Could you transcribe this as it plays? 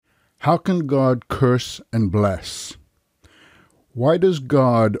How can God curse and bless? Why does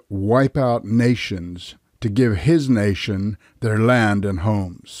God wipe out nations to give His nation their land and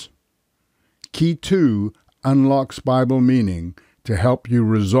homes? Key 2 unlocks Bible meaning to help you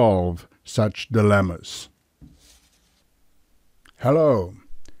resolve such dilemmas. Hello,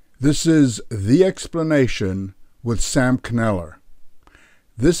 this is The Explanation with Sam Kneller.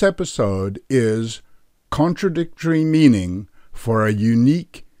 This episode is Contradictory Meaning for a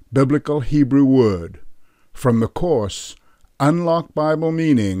Unique Biblical Hebrew Word from the course Unlock Bible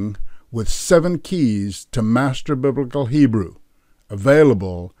Meaning with 7 Keys to Master Biblical Hebrew,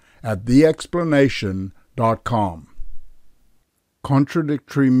 available at theexplanation.com.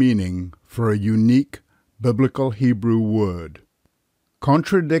 Contradictory meaning for a unique biblical Hebrew word.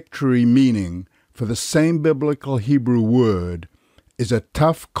 Contradictory meaning for the same biblical Hebrew word is a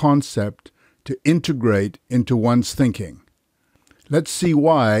tough concept to integrate into one's thinking. Let's see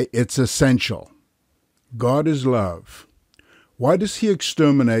why it's essential. God is love. Why does He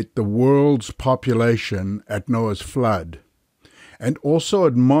exterminate the world's population at Noah's flood, and also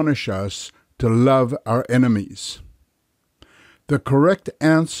admonish us to love our enemies? The correct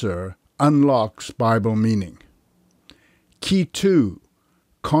answer unlocks Bible meaning. Key 2,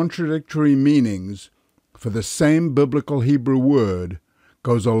 contradictory meanings for the same biblical Hebrew word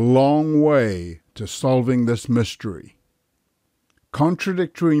goes a long way to solving this mystery.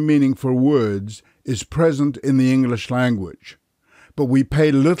 Contradictory meaning for words is present in the English language, but we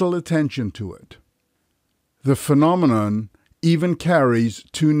pay little attention to it. The phenomenon even carries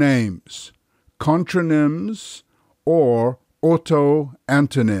 2 names, contronyms or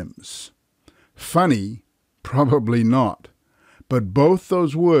auto-antonyms. Funny? Probably not, but both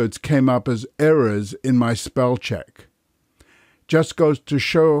those words came up as errors in my spell check. Just goes to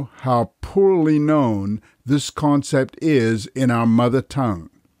show how poorly known this concept is in our mother tongue.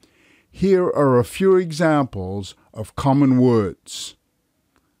 Here are a few examples of common words.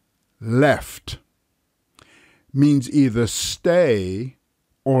 Left means either stay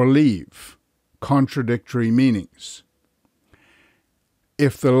or leave, contradictory meanings.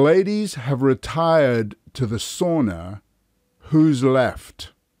 If the ladies have retired to the sauna, who's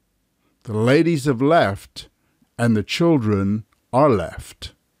left? The ladies have left, and the children are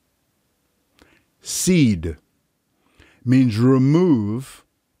left. Seed means remove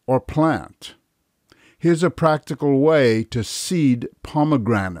or plant. Here's a practical way to seed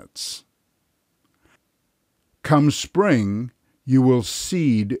pomegranates. Come spring, you will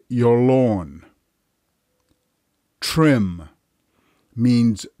seed your lawn. Trim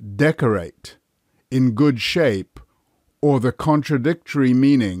means decorate, in good shape, or the contradictory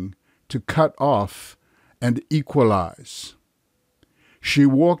meaning to cut off and equalize. She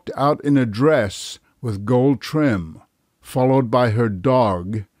walked out in a dress with gold trim, followed by her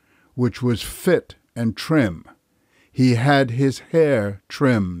dog, which was fit and trim. He had his hair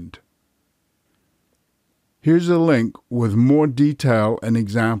trimmed. Here's a link with more detail and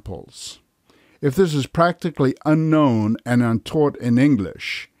examples. If this is practically unknown and untaught in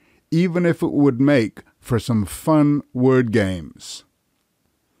English, even if it would make for some fun word games.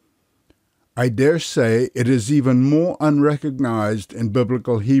 I dare say it is even more unrecognized in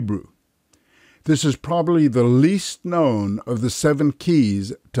biblical Hebrew. This is probably the least known of the 7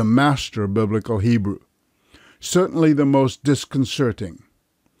 keys to master biblical Hebrew, certainly the most disconcerting.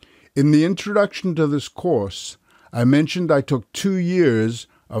 In the introduction to this course, I mentioned I took 2 years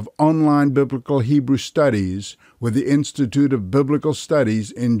of online biblical Hebrew studies with the Institute of Biblical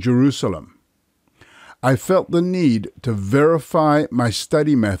Studies in Jerusalem. I felt the need to verify my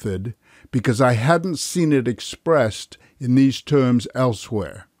study method because I hadn't seen it expressed in these terms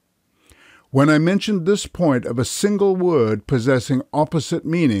elsewhere. When I mentioned this point of a single word possessing opposite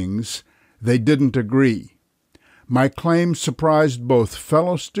meanings, they didn't agree. My claim surprised both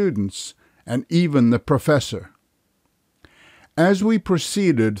fellow students and even the professor. As we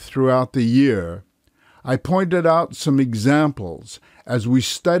proceeded throughout the year, I pointed out some examples as we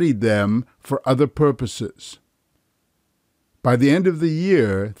studied them for other purposes. By the end of the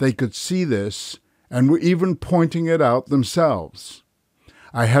year, they could see this and were even pointing it out themselves.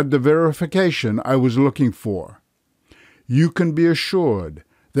 I had the verification I was looking for. You can be assured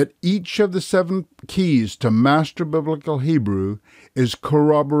that each of the 7 keys to master biblical Hebrew is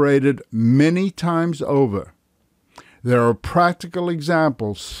corroborated many times over. There are practical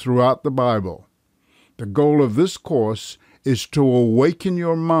examples throughout the Bible. The goal of this course is to awaken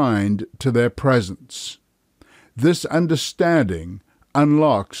your mind to their presence. This understanding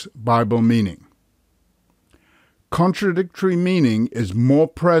unlocks Bible meaning. Contradictory meaning is more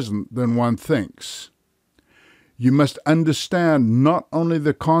present than one thinks. you must understand not only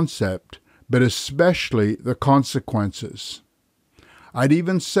the concept, but especially the consequences. I'd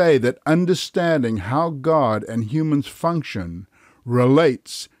even say that understanding how God and humans function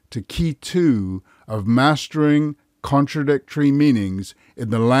relates to key 2 of mastering contradictory meanings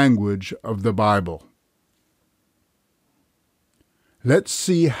in the language of the Bible. Let's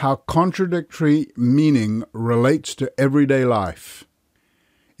see how contradictory meaning relates to everyday life.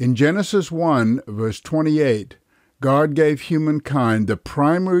 In Genesis 1, verse 28, God gave humankind the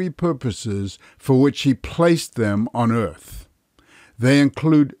primary purposes for which He placed them on earth. They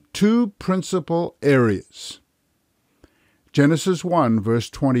include 2 principal areas. Genesis 1,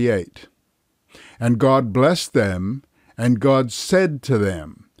 verse 28. And God blessed them, and God said to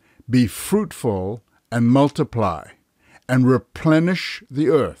them, Be fruitful and multiply, and replenish the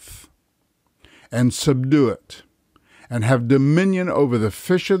earth, and subdue it, and have dominion over the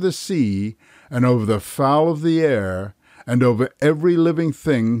fish of the sea, and over the fowl of the air, and over every living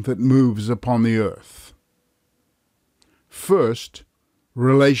thing that moves upon the earth. First,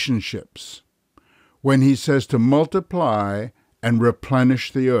 relationships, when He says to multiply and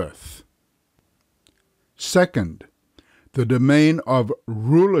replenish the earth. Second, the domain of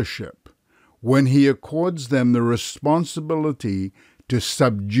rulership, when He accords them the responsibility to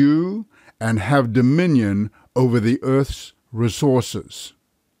subdue and have dominion over the earth's resources.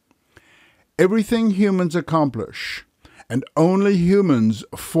 Everything humans accomplish, and only humans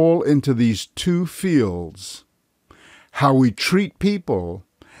fall into these 2 fields: how we treat people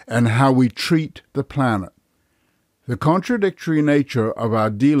and how we treat the planet. The contradictory nature of our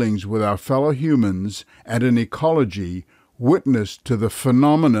dealings with our fellow humans and in ecology witness to the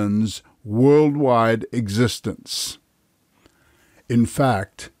phenomenon's worldwide existence. In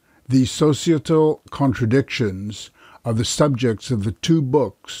fact, these societal contradictions are the subjects of the 2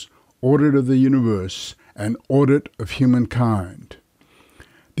 books, Audit of the Universe and Audit of Humankind.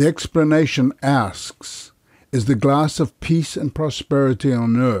 The explanation asks, is the glass of peace and prosperity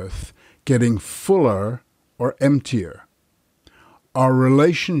on earth getting fuller or emptier? Are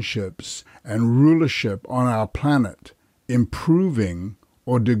relationships and rulership on our planet improving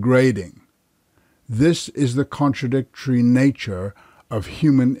or degrading? This is the contradictory nature of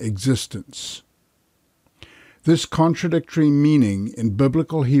human existence. This contradictory meaning in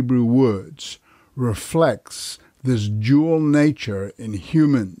biblical Hebrew words reflects this dual nature in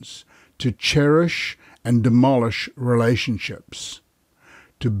humans to cherish and demolish relationships,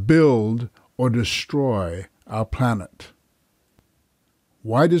 to build or destroy our planet.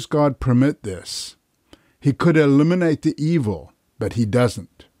 Why does God permit this? He could eliminate the evil, but He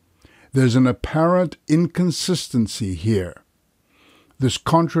doesn't. There's an apparent inconsistency here. This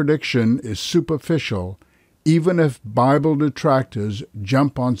contradiction is superficial, even if Bible detractors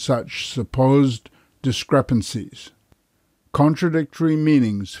jump on such supposed discrepancies. Contradictory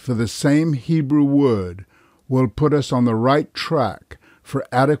meanings for the same Hebrew word will put us on the right track for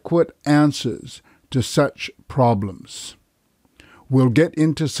adequate answers to such problems. We'll get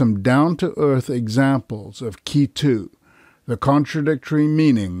into some down-to-earth examples of key 2, the contradictory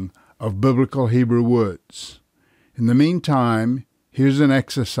meaning of biblical Hebrew words. In the meantime, here's an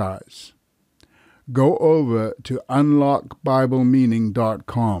exercise. Go over to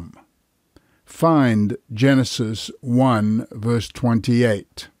unlockbiblemeaning.com. Find Genesis 1, verse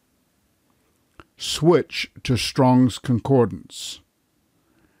 28. Switch to Strong's Concordance.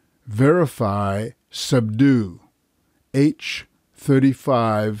 Verify subdue,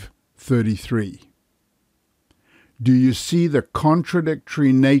 H35:33. Do you see the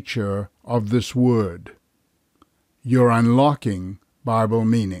contradictory nature of this word? You're unlocking Bible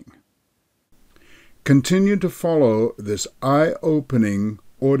meaning. Continue to follow this eye-opening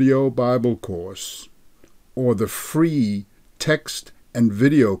audio Bible course or the free text and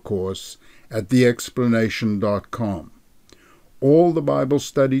video course at theexplanation.com. All the Bible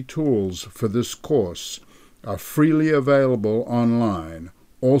study tools for this course are freely available online,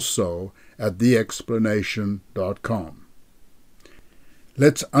 also at theexplanation.com.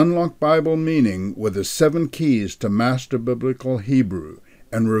 Let's unlock Bible meaning with the 7 keys to master biblical Hebrew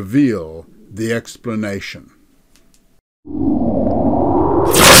and reveal the explanation.